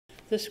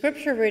The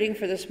scripture reading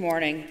for this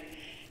morning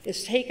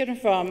is taken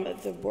from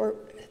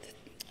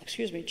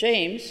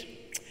James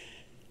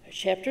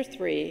chapter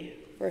 3,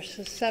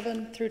 verses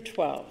 7 through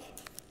 12.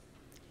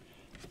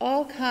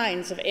 All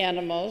kinds of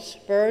animals,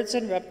 birds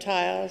and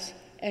reptiles,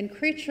 and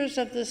creatures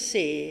of the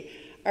sea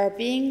are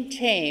being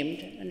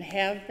tamed and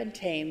have been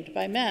tamed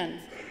by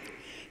men.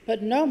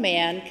 But no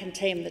man can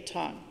tame the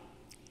tongue.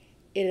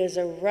 It is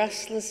a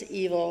restless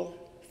evil,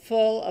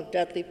 full of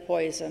deadly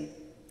poison.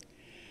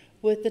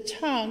 With the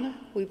tongue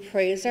we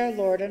praise our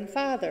Lord and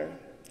Father,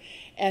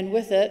 and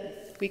with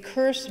it we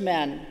curse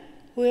men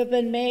who have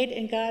been made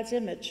in God's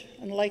image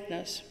and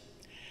likeness.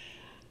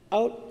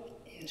 Out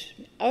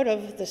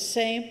of the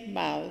same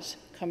mouths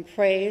come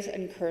praise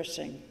and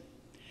cursing.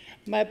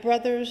 My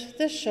brothers,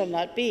 this shall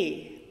not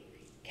be.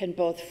 Can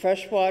both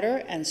fresh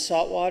water and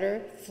salt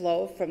water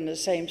flow from the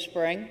same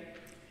spring?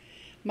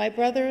 My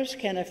brothers,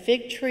 can a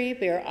fig tree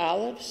bear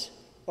olives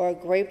or a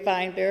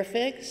grapevine bear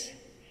figs?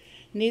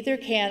 Neither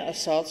can a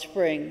salt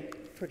spring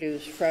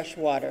produce fresh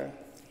water.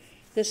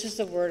 This is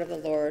the word of the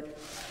Lord.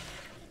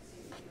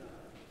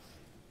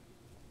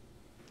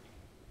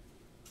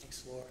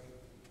 Thanks, Laurie.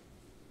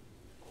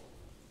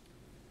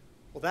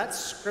 Well, that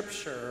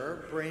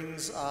scripture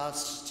brings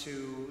us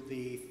to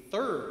the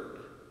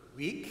third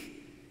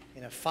week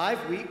in a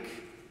 5-week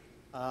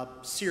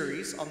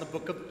series on the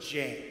book of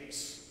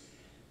James.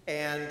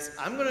 And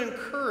I'm going to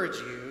encourage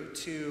you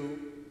to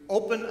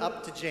open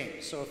up to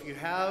James. So if you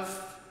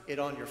have it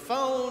on your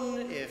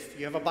phone, if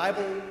you have a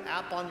Bible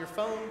app on your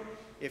phone,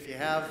 if you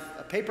have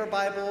a paper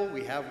Bible,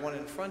 we have one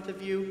in front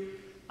of you.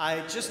 I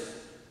just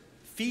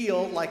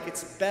feel like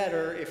it's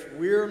better if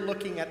we're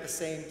looking at the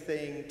same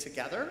thing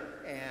together,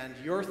 and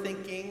you're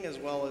thinking as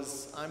well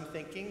as I'm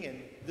thinking,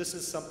 and this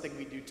is something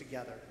we do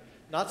together.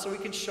 Not so we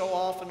can show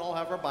off and all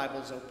have our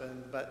Bibles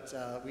open, but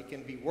we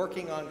can be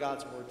working on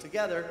God's Word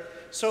together.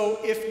 So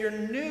if you're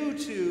new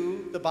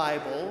to the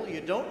Bible,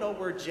 you don't know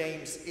where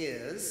James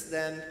is,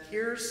 then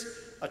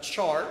here's a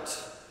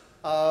chart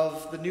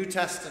of the New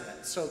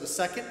Testament. So the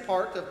second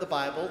part of the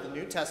Bible, the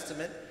New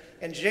Testament,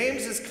 and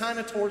James is kind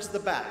of towards the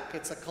back.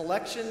 It's a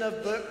collection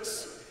of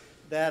books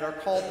that are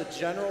called the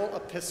general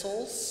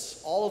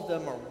epistles. All of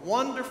them are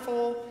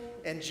wonderful,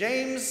 and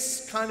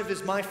James kind of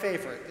is my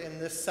favorite in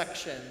this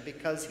section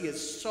because he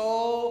is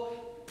so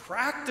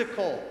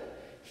practical.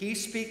 He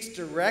speaks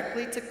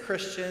directly to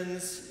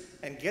Christians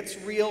and gets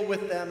real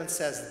with them and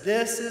says,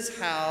 this is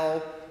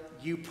how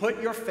you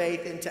put your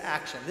faith into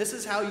action. This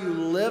is how you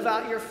live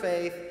out your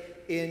faith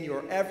in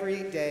your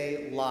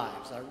everyday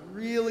lives. I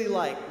really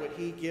like what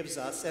he gives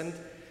us. And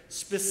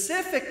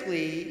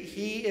specifically,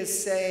 he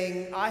is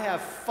saying, I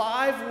have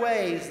 5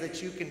 ways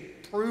that you can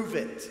prove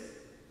it.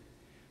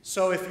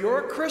 So if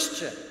you're a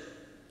Christian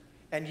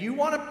and you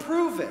want to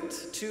prove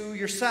it to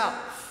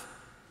yourself,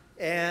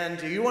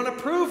 and you want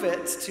to prove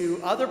it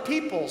to other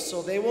people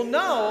so they will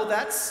know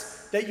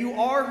that you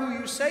are who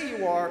you say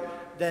you are,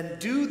 then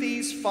do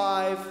these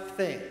 5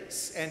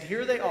 things. And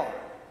here they are.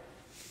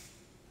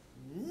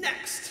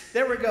 Next,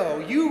 there we go.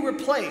 You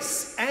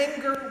replace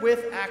anger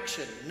with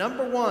action.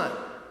 Number 1,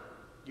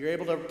 you're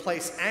able to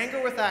replace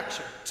anger with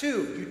action.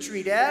 2, you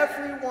treat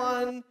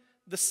everyone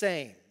the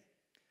same.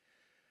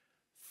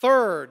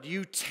 3rd,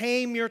 you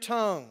tame your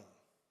tongue.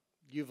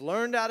 You've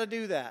learned how to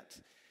do that.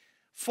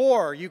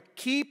 4, you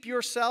keep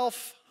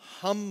yourself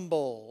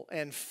humble.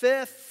 And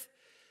 5th,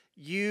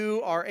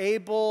 you are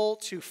able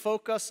to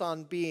focus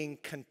on being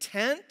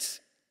content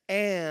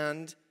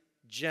and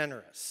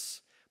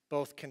generous.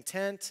 Both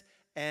content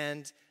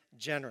and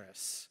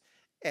generous.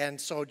 And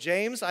so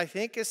James, I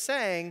think, is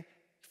saying,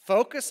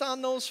 focus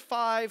on those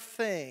 5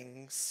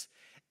 things,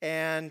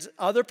 and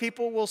other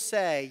people will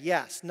say,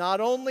 yes, not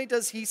only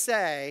does he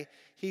say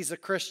he's a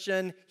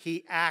Christian,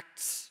 he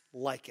acts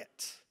like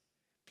it.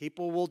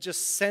 People will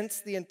just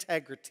sense the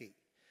integrity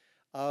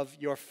of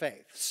your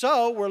faith.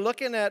 So we're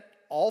looking at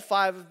all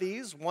 5 of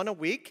these, 1 a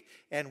week,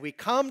 and we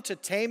come to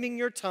taming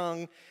your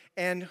tongue,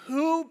 and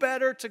who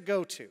better to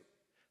go to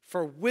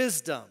for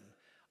wisdom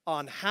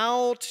on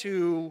how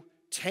to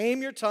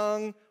tame your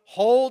tongue,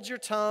 hold your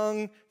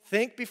tongue,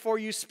 think before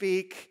you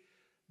speak,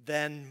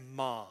 than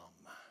Mom.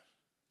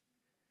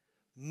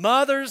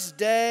 Mother's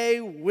Day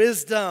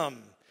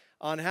wisdom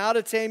on how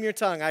to tame your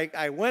tongue.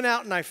 I went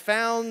out and I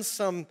found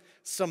some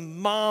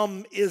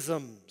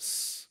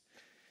mom-isms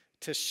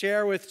to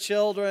share with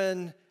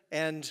children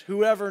and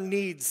whoever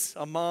needs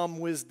a mom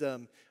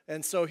wisdom.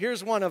 And so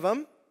here's one of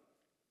them.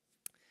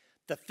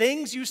 The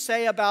things you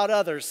say about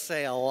others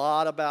say a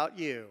lot about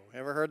you.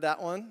 Ever heard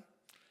that one?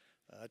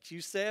 What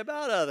you say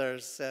about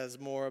others says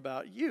more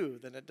about you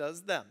than it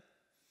does them.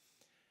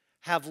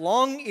 Have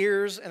long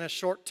ears and a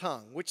short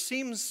tongue, which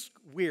seems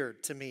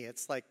weird to me.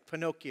 It's like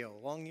Pinocchio.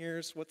 Long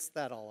ears, what's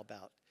that all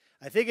about?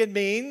 I think it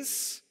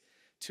means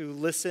to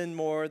listen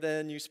more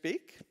than you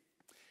speak.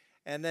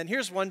 And then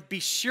here's one. Be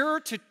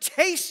sure to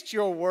taste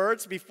your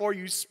words before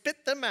you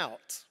spit them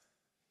out.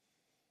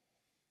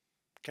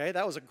 Okay,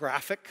 that was a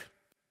graphic.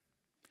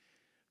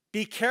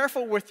 Be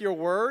careful with your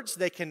words.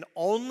 They can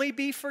only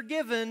be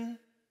forgiven,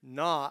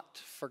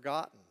 not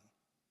forgotten.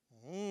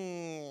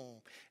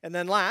 And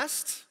then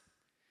last,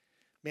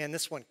 man,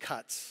 this one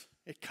cuts.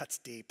 It cuts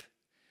deep.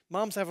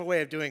 Moms have a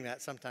way of doing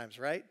that sometimes,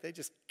 right? They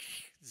just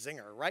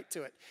zinger right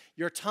to it.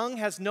 Your tongue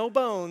has no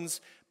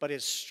bones, but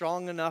is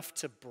strong enough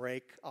to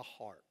break a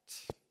heart.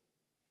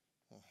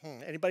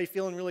 Anybody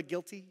feeling really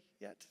guilty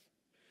yet?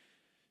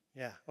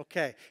 Yeah,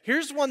 okay.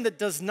 Here's one that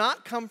does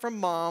not come from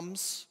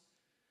moms,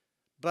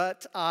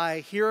 but I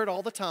hear it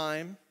all the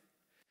time.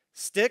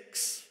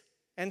 Sticks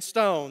and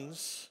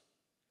stones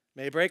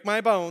may break my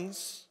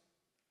bones,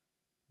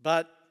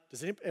 but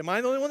am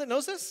I the only one that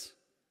knows this?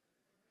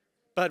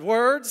 But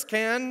words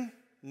can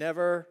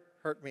never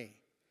hurt me.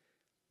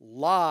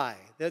 Lie.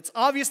 It's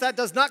obvious that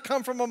does not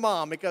come from a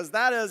mom because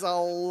that is a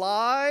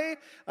lie.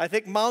 I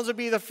think moms would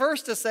be the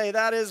first to say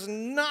that is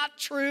not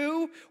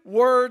true.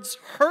 Words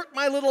hurt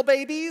my little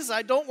babies.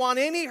 I don't want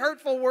any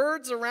hurtful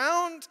words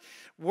around.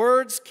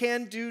 Words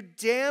can do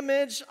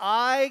damage.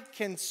 I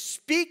can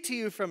speak to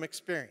you from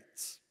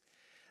experience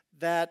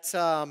that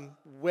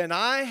when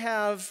I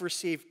have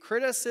received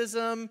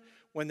criticism,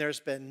 when there's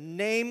been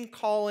name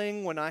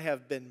calling, when I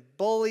have been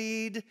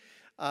bullied,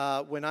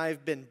 when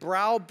I've been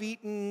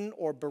browbeaten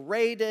or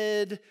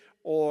berated,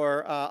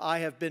 or I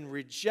have been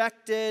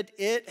rejected,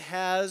 it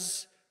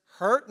has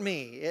hurt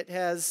me. It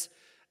has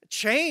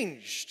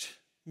changed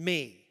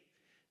me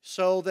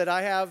so that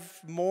I have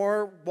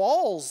more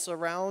walls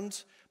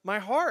around my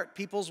heart.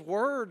 People's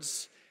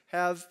words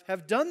have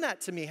done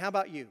that to me. How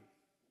about you?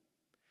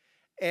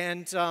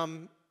 And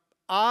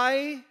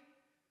I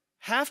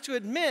have to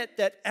admit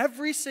that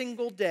every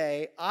single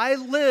day I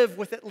live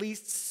with at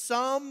least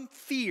some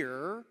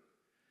fear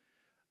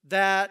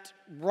that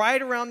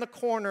right around the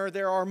corner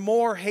there are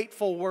more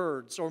hateful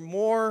words or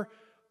more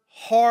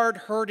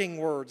hard-hurting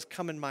words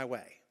coming my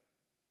way.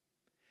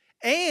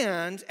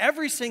 And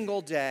every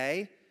single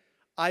day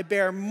I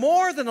bear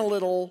more than a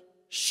little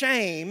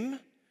shame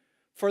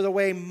for the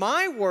way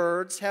my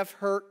words have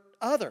hurt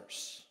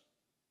others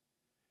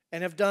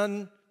and have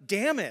done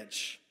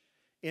damage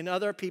in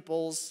other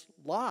people's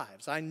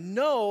lives. I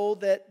know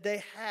that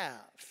they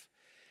have.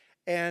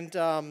 And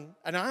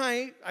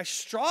I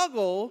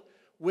struggle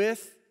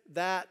with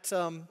that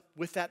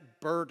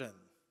burden.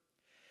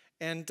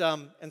 And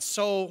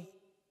so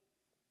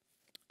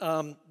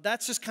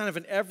that's just kind of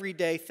an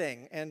everyday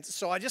thing. And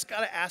so I just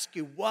got to ask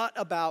you, what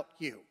about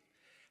you?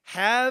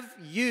 Have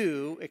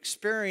you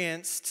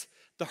experienced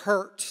the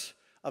hurt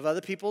of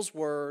other people's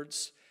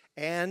words?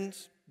 And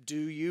do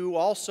you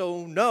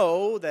also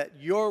know that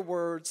your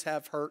words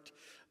have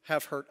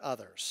hurt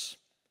others?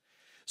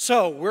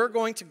 So we're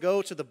going to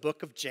go to the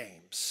book of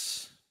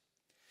James.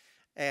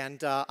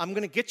 And I'm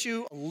going to get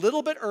you a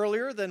little bit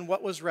earlier than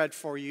what was read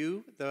for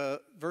you,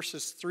 the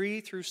verses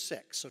 3 through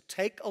 6. So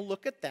take a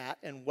look at that,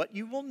 and what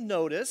you will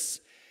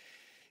notice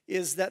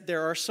is that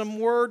there are some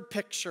word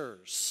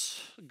pictures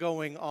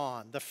going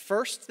on. The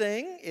first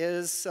thing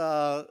is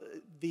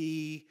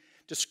the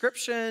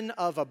description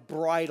of a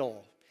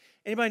bridle.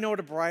 Anybody know what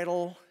a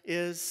bridle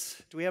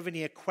is? Do we have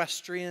any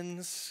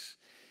equestrians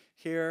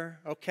here?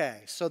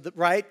 Okay, so the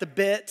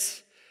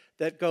bit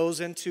that goes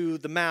into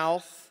the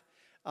mouth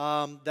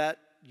that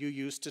you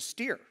use to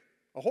steer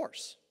a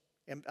horse.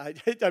 And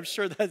I'm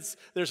sure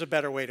there's a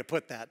better way to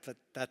put that, but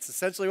that's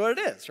essentially what it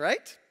is,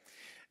 right?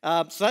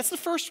 So that's the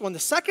first one. The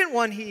second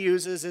one he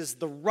uses is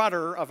the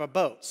rudder of a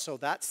boat. So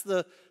that's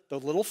the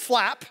little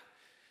flap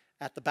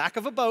at the back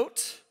of a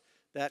boat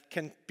that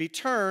can be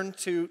turned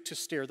to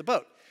steer the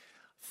boat.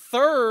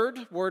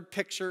 Third word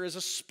picture is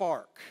a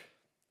spark,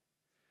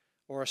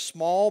 or a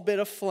small bit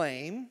of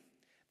flame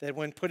that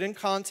when put in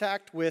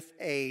contact with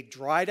a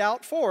dried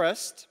out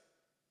forest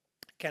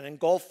can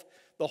engulf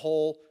the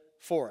whole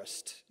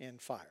forest in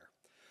fire.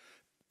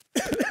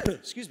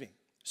 Excuse me.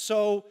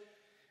 So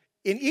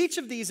in each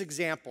of these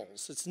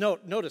examples,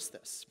 notice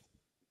this.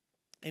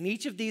 In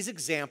each of these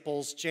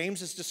examples,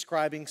 James is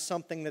describing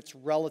something that's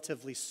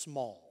relatively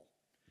small.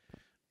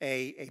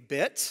 A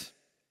bit,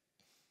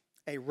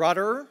 a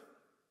rudder,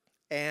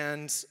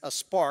 and a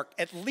spark,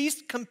 at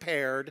least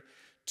compared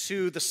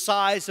to the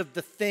size of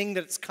the thing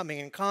that it's coming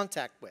in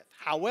contact with.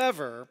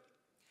 However,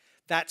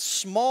 that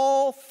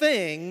small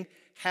thing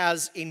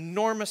has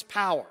enormous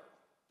power.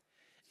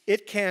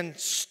 It can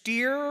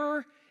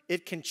steer,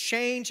 it can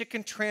change, it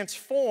can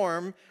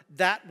transform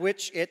that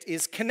which it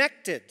is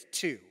connected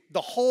to.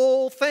 The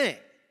whole thing,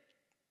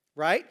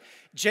 right?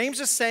 James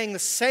is saying the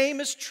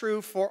same is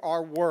true for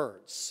our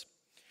words.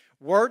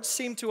 Words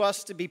seem to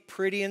us to be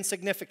pretty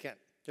insignificant.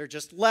 They're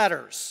just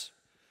letters.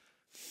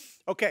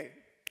 Okay,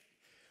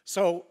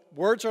 so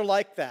words are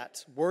like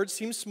that. Words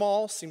seem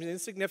small, seem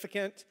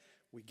insignificant.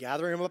 We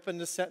gather them up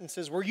into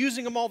sentences. We're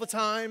using them all the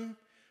time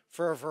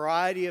for a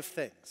variety of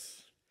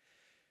things.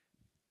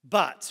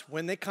 But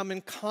when they come in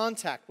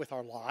contact with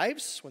our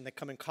lives, when they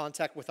come in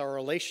contact with our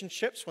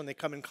relationships, when they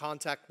come in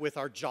contact with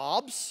our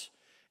jobs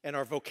and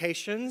our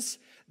vocations,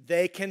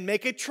 they can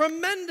make a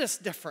tremendous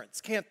difference,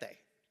 can't they?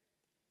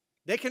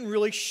 They can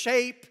really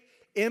shape,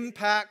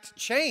 impact,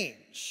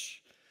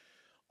 change.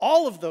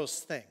 All of those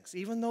things,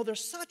 even though they're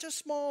such a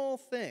small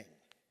thing.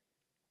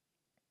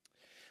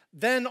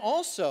 Then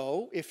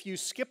also, if you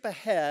skip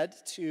ahead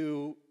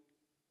to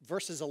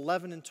verses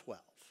 11 and 12,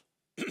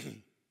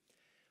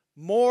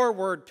 more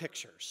word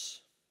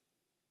pictures.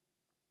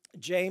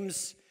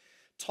 James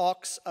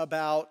talks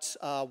about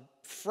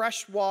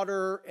fresh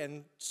water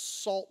and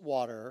salt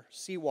water,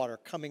 seawater,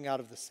 coming out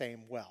of the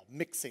same well,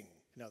 mixing,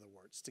 in other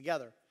words,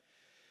 together.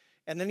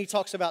 And then he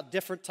talks about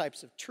different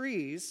types of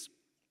trees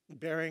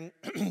bearing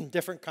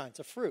different kinds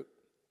of fruit.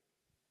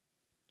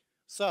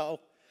 So,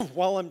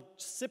 while I'm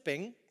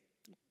sipping,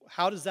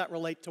 how does that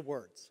relate to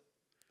words?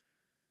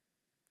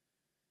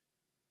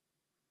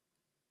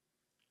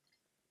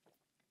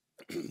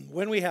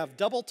 When we have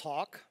double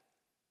talk,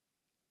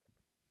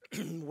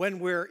 when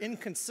we're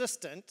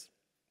inconsistent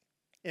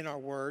in our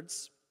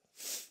words,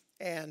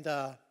 and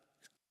okay,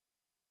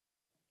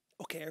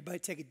 everybody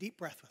take a deep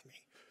breath with me.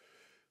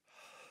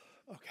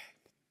 Okay.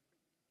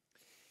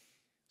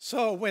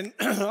 So when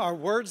our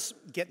words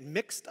get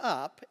mixed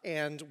up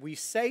and we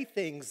say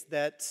things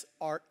that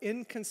are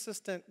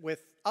inconsistent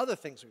with other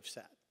things we've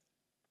said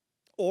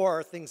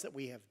or things that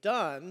we have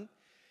done,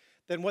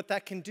 then what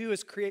that can do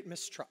is create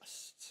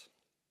mistrust.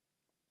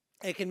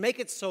 It can make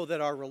it so that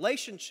our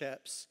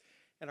relationships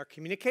and our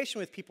communication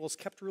with people is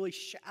kept really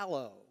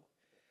shallow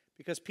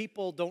because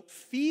people don't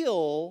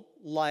feel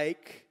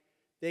like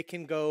they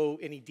can go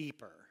any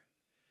deeper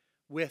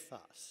with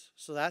us.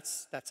 So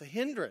that's a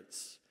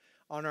hindrance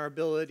on our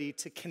ability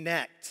to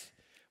connect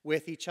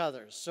with each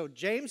other. So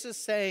James is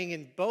saying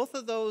in both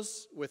of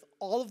those, with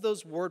all of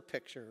those word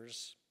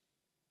pictures,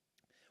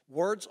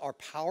 words are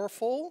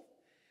powerful,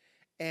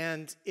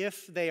 and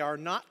if they are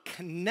not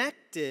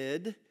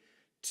connected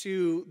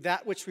to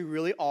that which we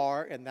really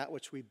are and that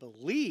which we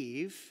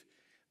believe,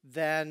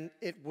 then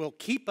it will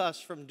keep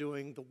us from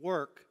doing the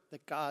work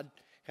that God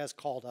has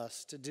called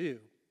us to do.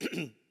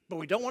 But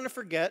we don't want to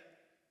forget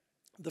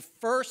the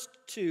first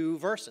two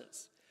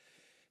verses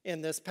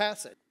in this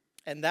passage.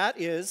 And that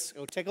is,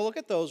 go take a look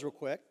at those real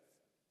quick.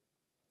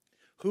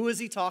 Who is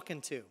he talking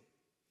to?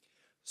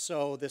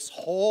 So this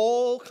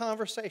whole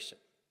conversation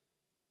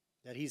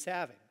that he's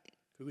having,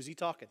 who is he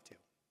talking to? It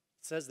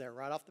says there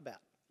right off the bat.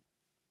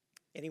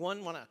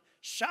 Anyone want to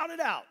shout it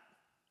out?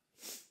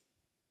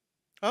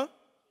 Huh?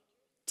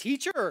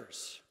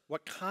 Teachers.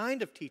 What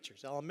kind of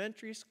teachers?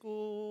 Elementary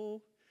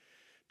school,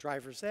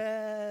 driver's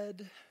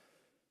ed,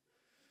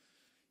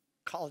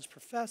 college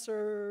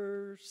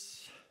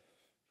professors.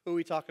 Who are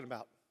we talking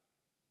about?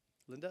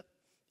 Linda?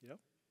 You know?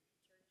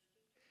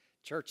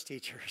 Church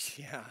teachers,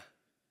 yeah.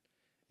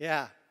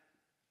 Yeah.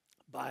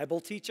 Bible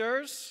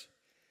teachers,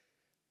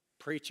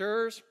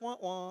 preachers,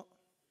 wah-wah.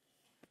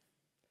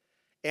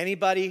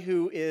 Anybody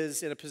who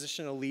is in a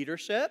position of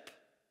leadership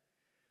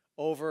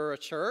over a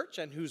church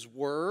and whose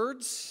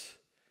words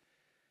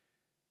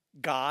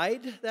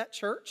guide that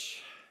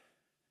church,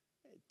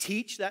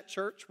 teach that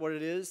church what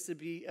it is to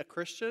be a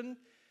Christian.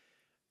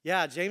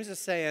 Yeah, James is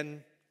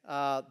saying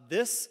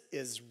this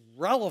is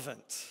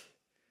relevant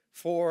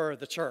for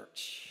the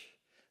church.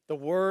 The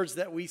words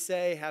that we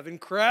say have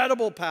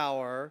incredible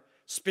power,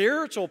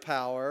 spiritual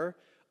power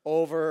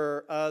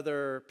over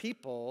other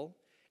people.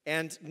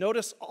 And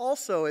notice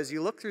also as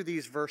you look through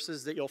these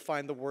verses that you'll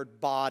find the word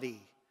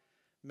body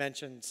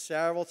mentioned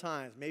several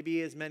times,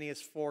 maybe as many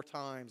as 4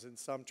 times in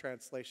some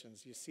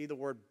translations. You see the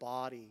word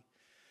body.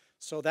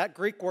 So that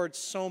Greek word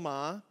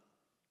soma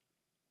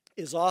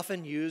is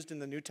often used in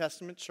the New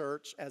Testament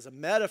church as a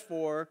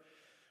metaphor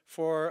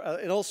for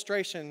an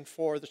illustration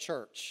for the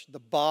church, the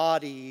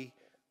body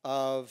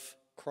of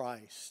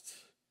Christ.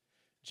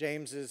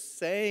 James is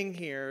saying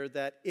here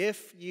that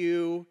if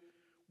you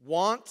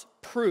want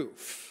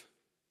proof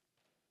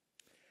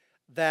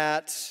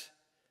that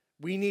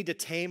we need to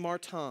tame our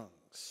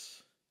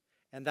tongues,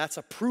 and that's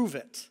a prove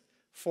it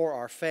for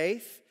our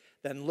faith,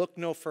 then look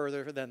no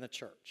further than the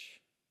church.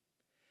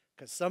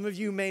 Because some of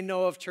you may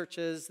know of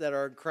churches that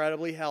are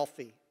incredibly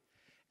healthy.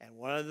 And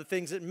one of the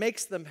things that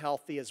makes them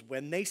healthy is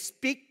when they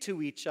speak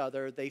to each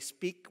other, they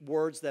speak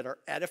words that are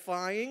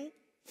edifying,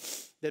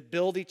 that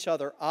build each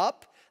other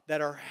up,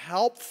 that are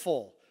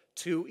helpful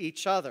to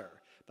each other.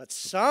 But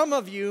some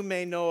of you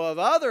may know of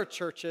other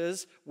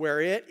churches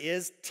where it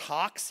is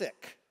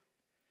toxic.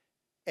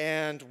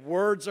 And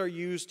words are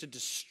used to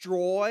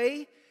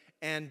destroy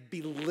and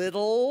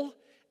belittle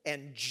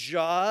and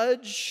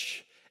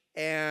judge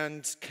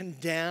and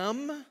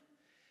condemn.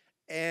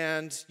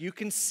 And you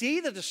can see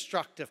the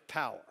destructive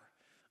power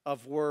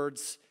of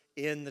words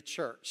in the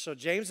church. So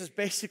James is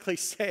basically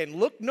saying,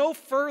 look no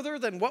further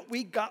than what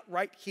we got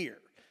right here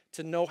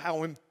to know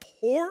how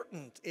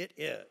important it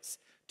is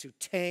to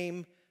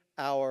tame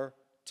our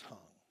tongue.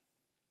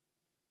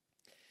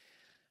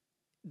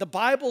 The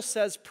Bible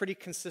says pretty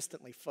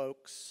consistently,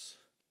 folks,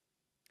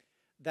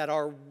 that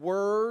our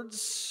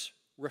words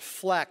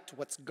reflect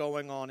what's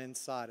going on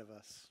inside of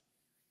us.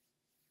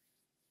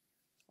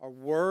 Our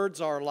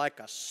words are like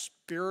a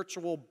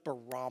spiritual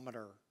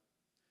barometer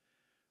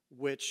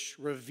which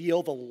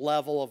reveal the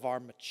level of our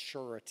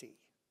maturity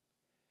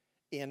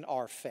in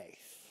our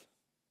faith.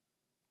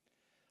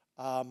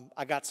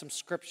 I got some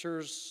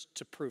scriptures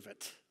to prove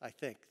it, I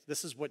think.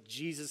 This is what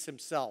Jesus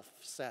himself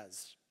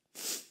says.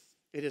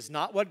 It is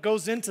not what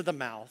goes into the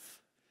mouth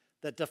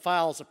that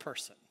defiles a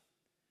person,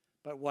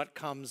 but what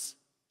comes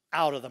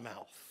out of the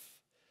mouth.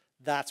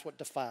 That's what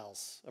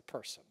defiles a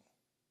person.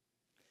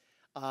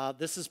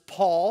 This is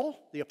Paul,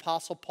 the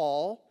Apostle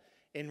Paul,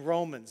 in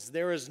Romans.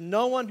 There is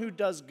no one who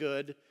does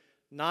good,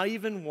 not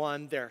even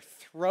one. Their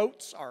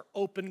throats are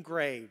open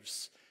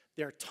graves.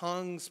 Their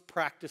tongues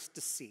practice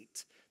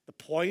deceit. The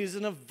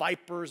poison of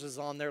vipers is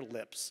on their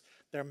lips.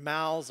 Their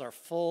mouths are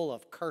full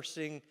of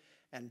cursing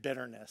and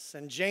bitterness.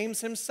 And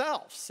James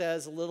himself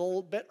says a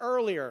little bit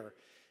earlier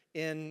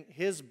in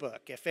his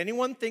book, if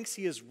anyone thinks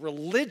he is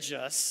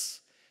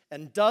religious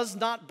and does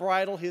not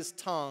bridle his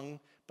tongue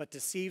but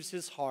deceives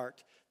his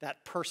heart,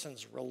 that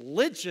person's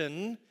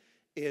religion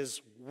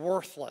is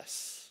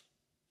worthless.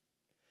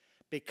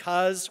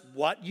 Because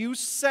what you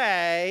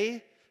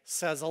say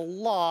says a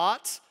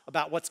lot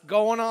about what's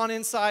going on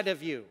inside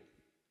of you.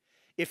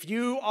 If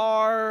you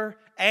are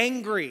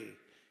angry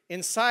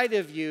inside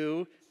of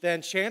you,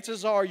 then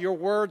chances are your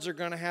words are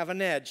going to have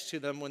an edge to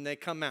them when they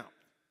come out.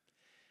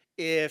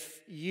 If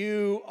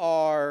you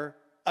are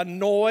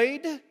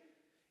annoyed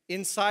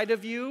inside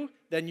of you,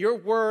 then your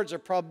words are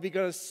probably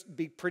going to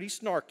be pretty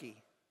snarky,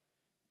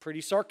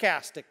 pretty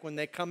sarcastic when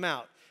they come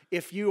out.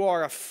 If you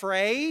are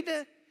afraid,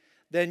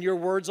 then your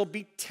words will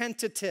be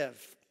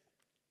tentative.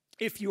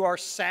 If you are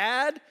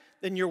sad,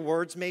 then your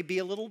words may be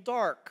a little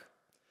dark.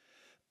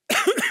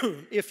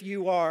 If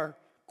you are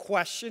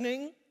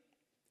questioning,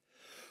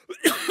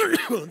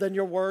 then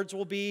your words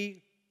will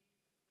be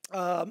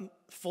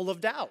full of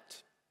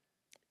doubt.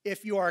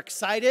 If you are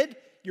excited,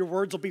 your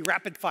words will be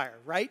rapid fire,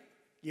 right?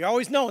 You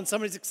always know when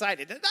somebody's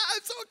excited. I'm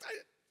so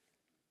excited.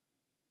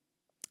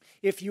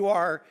 If you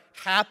are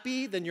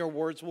happy, then your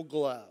words will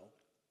glow.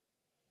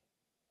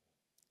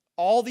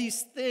 All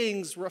these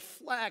things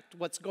reflect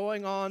what's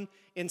going on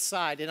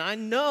inside. And I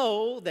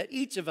know that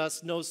each of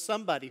us knows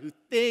somebody who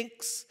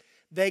thinks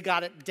they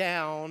got it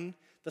down.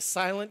 The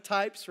silent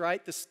types,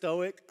 right? The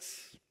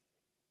Stoics.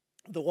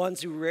 The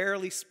ones who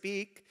rarely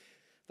speak.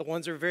 The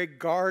ones who are very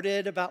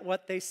guarded about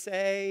what they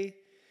say.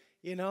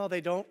 You know,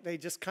 they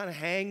just kind of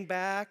hang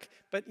back.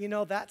 But, you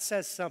know, that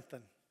says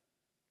something,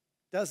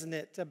 doesn't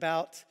it?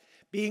 About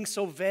being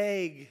so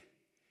vague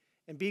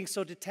and being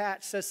so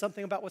detached says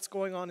something about what's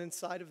going on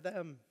inside of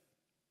them.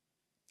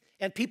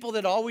 And people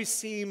that always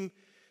seem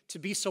to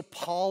be so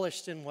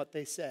polished in what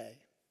they say,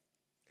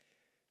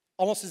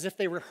 almost as if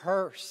they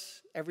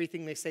rehearse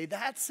everything they say,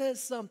 that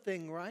says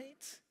something,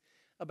 right,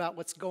 about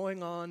what's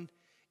going on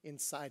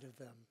inside of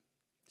them.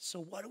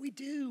 So what do we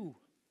do?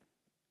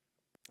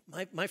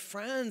 My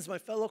friends, my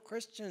fellow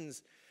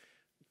Christians,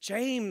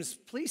 James,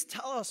 please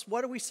tell us,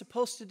 what are we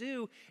supposed to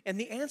do? And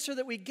the answer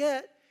that we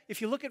get,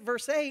 if you look at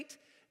verse 8,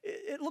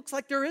 it looks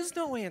like there is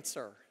no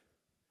answer.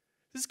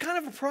 This is kind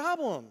of a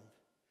problem.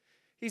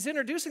 He's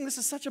introducing this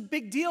as such a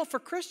big deal for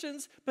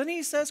Christians, but then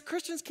he says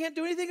Christians can't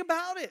do anything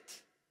about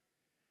it.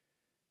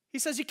 He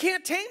says you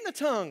can't tame the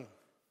tongue.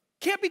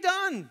 Can't be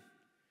done.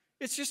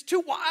 It's just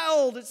too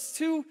wild.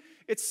 It's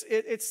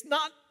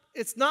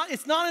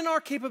not in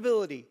our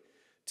capability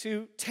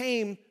to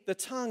tame the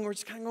tongue. We're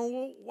just kind of going,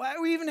 well, why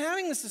are we even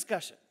having this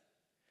discussion?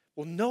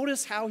 Well,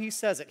 notice how he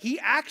says it. He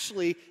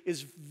actually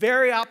is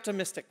very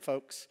optimistic,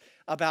 folks,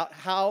 about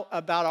our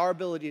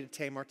ability to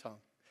tame our tongue.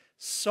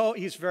 So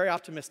he's very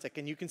optimistic,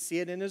 and you can see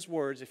it in his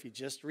words if you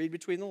just read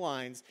between the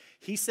lines.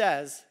 He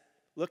says,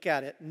 look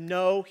at it,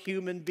 no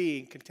human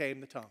being can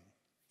tame the tongue.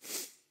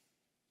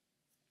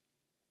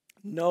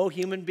 No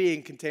human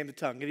being can tame the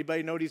tongue.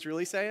 Anybody know what he's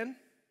really saying?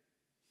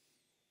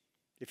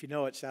 If you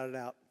know it, shout it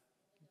out.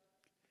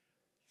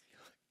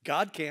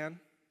 God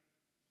can.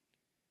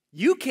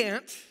 You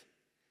can't,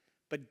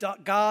 but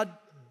God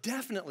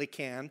definitely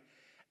can,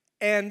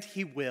 and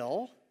he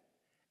will,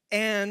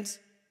 and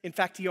in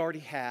fact, he already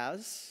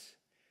has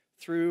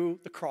through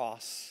the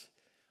cross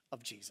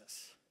of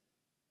Jesus.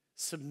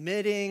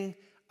 Submitting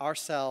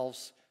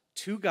ourselves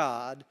to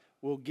God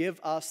will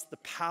give us the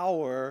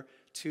power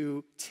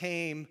to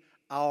tame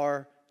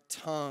our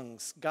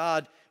tongues.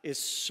 God is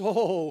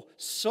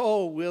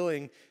so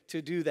willing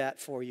to do that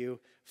for you,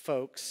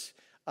 folks.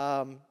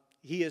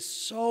 He is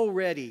so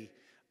ready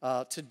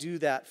to do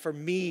that for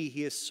me.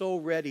 He is so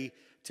ready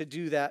to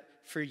do that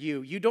for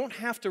you. You don't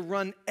have to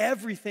run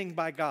everything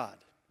by God.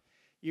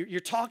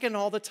 You're talking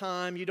all the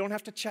time. You don't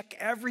have to check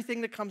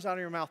everything that comes out of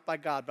your mouth by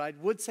God. But I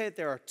would say that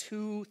there are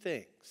two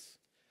things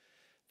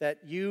that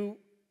you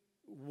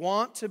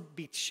want to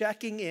be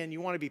checking in,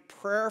 you want to be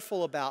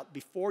prayerful about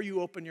before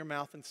you open your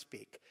mouth and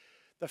speak.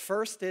 The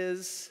first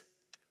is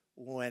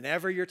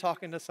whenever you're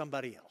talking to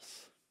somebody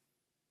else.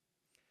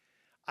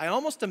 I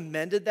almost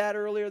amended that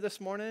earlier this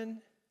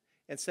morning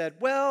and said,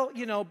 well,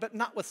 you know, but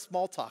not with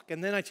small talk.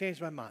 And then I changed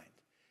my mind.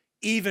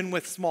 Even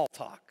with small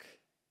talk.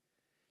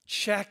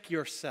 Check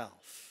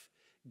yourself.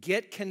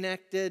 Get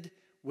connected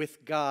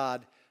with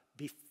God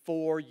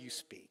before you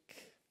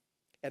speak.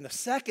 And the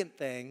second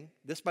thing,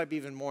 this might be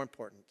even more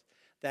important,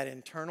 that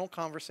internal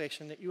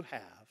conversation that you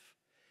have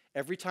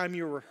Every time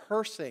you're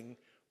rehearsing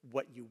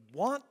what you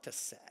want to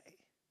say,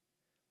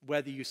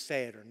 whether you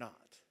say it or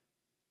not,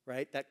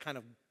 right? That kind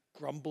of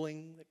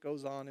grumbling that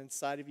goes on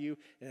inside of you,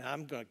 and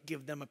I'm going to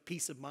give them a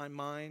piece of my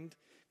mind,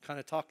 kind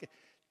of talking.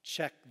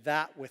 Check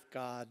that with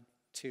God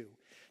too.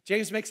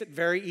 James makes it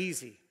very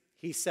easy.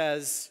 He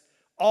says,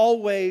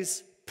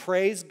 always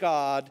praise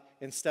God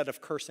instead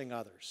of cursing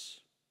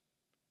others.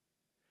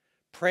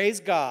 Praise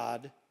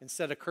God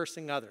instead of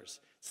cursing others.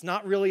 It's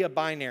not really a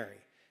binary.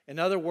 In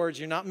other words,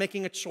 you're not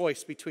making a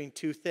choice between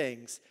two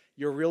things.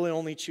 You're really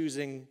only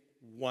choosing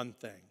one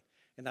thing,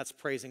 and that's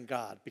praising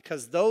God.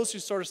 Because those who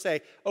sort of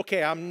say,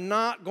 okay, I'm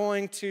not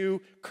going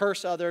to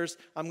curse others,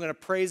 I'm going to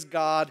praise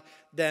God,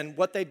 then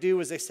what they do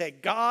is they say,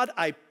 God,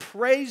 I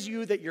praise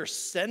you that you're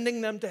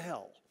sending them to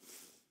hell.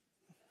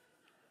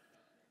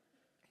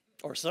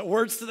 Or some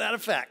words to that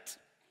effect.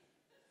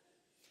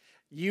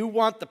 You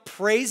want the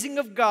praising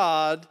of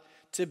God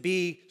to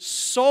be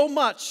so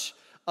much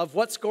of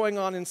what's going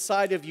on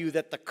inside of you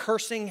that the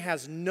cursing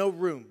has no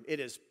room.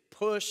 It is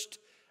pushed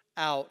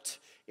out.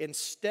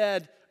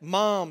 Instead,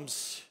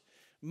 moms,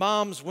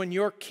 when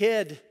your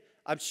kid,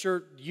 I'm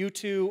sure you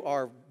two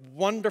are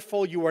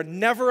wonderful. You are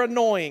never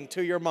annoying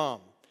to your mom.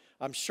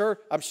 I'm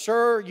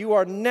sure you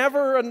are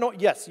never annoying.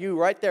 Yes, you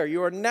right there.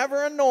 You are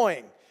never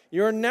annoying.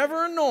 You're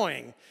never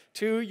annoying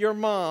to your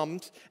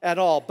moms at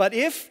all. But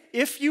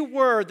if you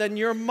were, then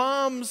your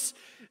moms,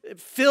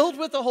 filled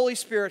with the Holy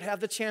Spirit, have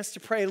the chance to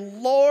pray,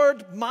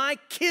 Lord, my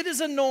kid is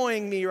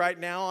annoying me right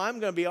now. I'm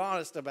going to be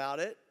honest about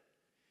it.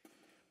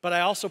 But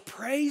I also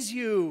praise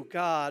you,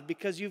 God,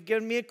 because you've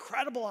given me an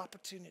incredible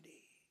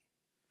opportunity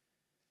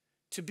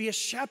to be a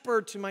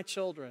shepherd to my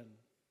children,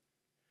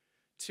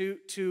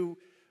 to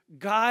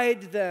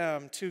guide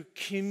them, to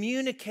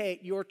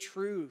communicate your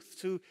truth,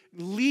 to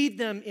lead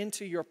them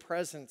into your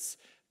presence,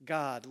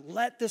 God.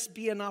 Let this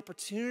be an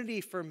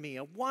opportunity for me,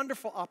 a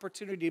wonderful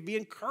opportunity to be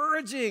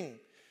encouraging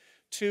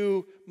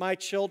to my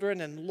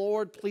children. And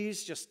Lord,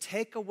 please just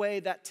take away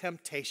that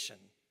temptation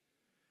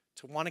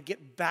to want to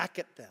get back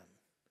at them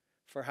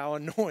for how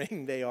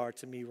annoying they are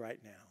to me right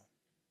now.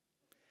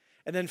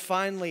 And then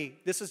finally,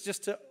 this is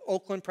just to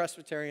Oakland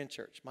Presbyterian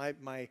Church,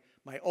 my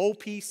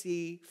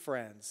OPC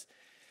friends.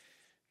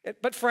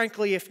 But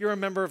frankly, if you're a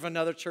member of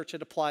another church,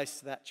 it applies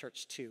to that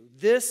church too.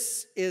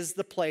 This is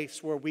the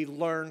place where we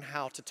learn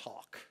how to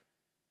talk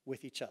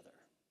with each other.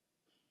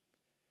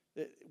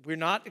 We're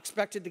not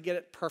expected to get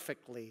it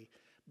perfectly,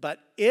 but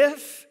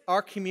if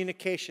our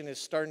communication is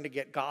starting to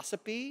get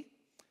gossipy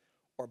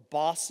or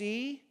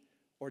bossy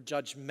or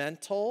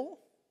judgmental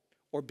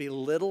or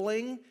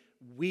belittling,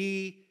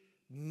 we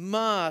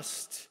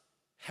must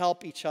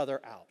help each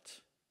other out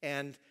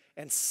and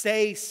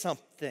say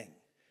something.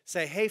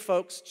 Say, hey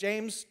folks,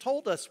 James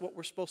told us what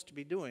we're supposed to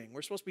be doing.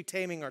 We're supposed to be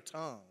taming our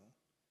tongue.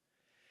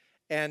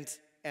 And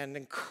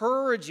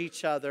encourage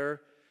each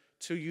other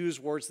to use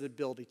words that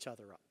build each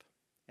other up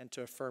and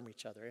to affirm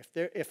each other.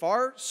 If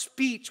our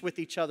speech with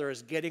each other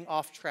is getting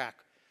off track,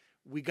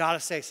 we got to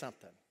say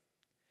something.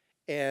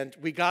 And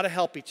we got to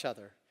help each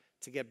other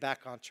to get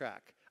back on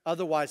track.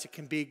 Otherwise, it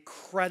can be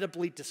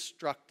incredibly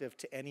destructive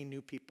to any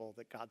new people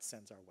that God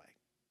sends our way.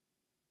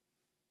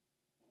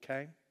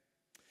 Okay?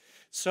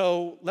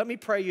 So let me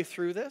pray you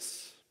through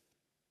this.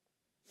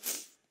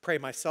 Pray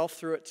myself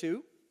through it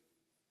too.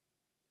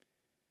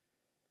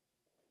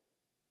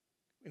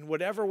 In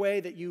whatever way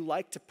that you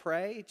like to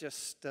pray,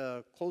 just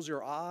close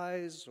your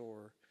eyes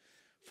or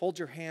fold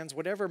your hands,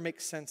 whatever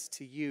makes sense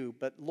to you.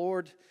 But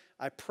Lord,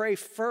 I pray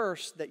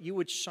first that you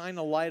would shine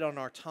a light on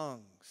our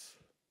tongues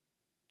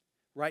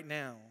right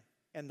now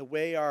and the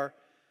way our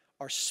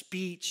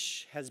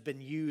speech has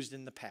been used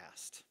in the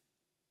past.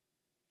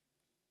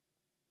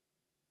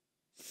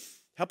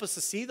 Help us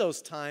to see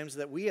those times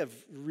that we have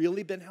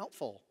really been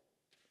helpful,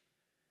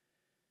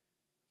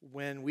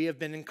 when we have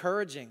been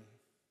encouraging.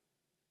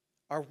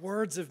 Our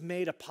words have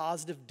made a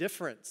positive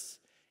difference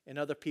in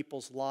other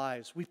people's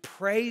lives. We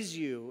praise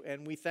you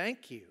and we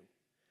thank you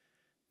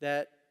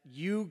that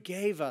you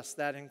gave us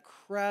that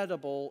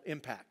incredible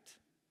impact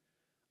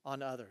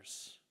on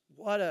others.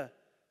 What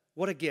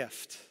a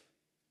gift.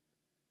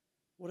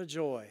 What a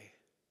joy.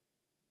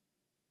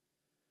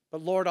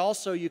 But Lord,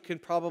 also you can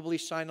probably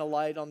shine a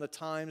light on the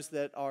times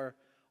that our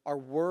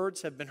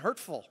words have been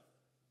hurtful.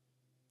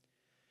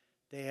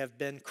 They have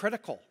been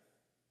critical.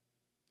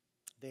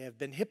 They have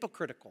been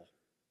hypocritical.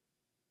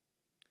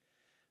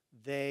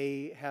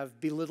 They have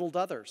belittled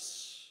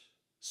others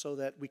so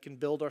that we can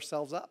build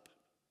ourselves up.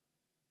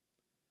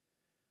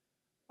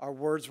 Our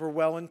words were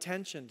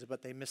well-intentioned,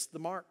 but they missed the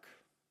mark.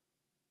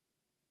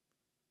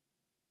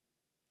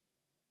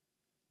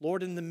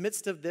 Lord, in the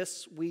midst of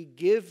this, we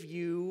give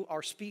you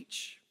our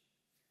speech.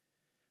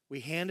 We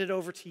hand it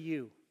over to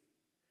you,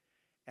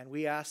 and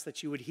we ask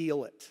that you would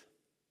heal it,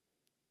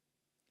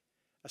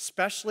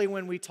 especially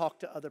when we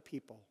talk to other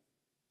people,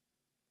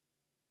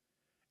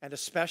 and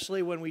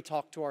especially when we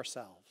talk to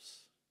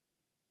ourselves.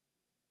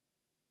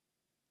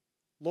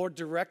 Lord,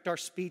 direct our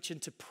speech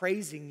into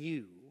praising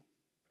you.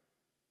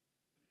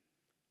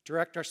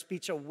 Direct our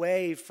speech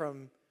away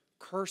from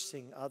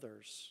cursing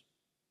others.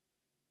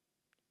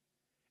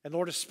 And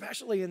Lord,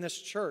 especially in this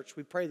church,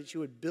 we pray that you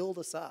would build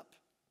us up.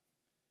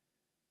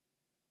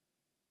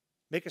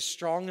 Make us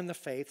strong in the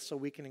faith so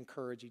we can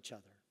encourage each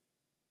other.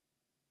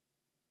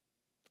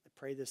 I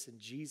pray this in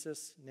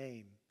Jesus'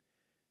 name.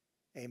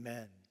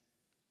 Amen.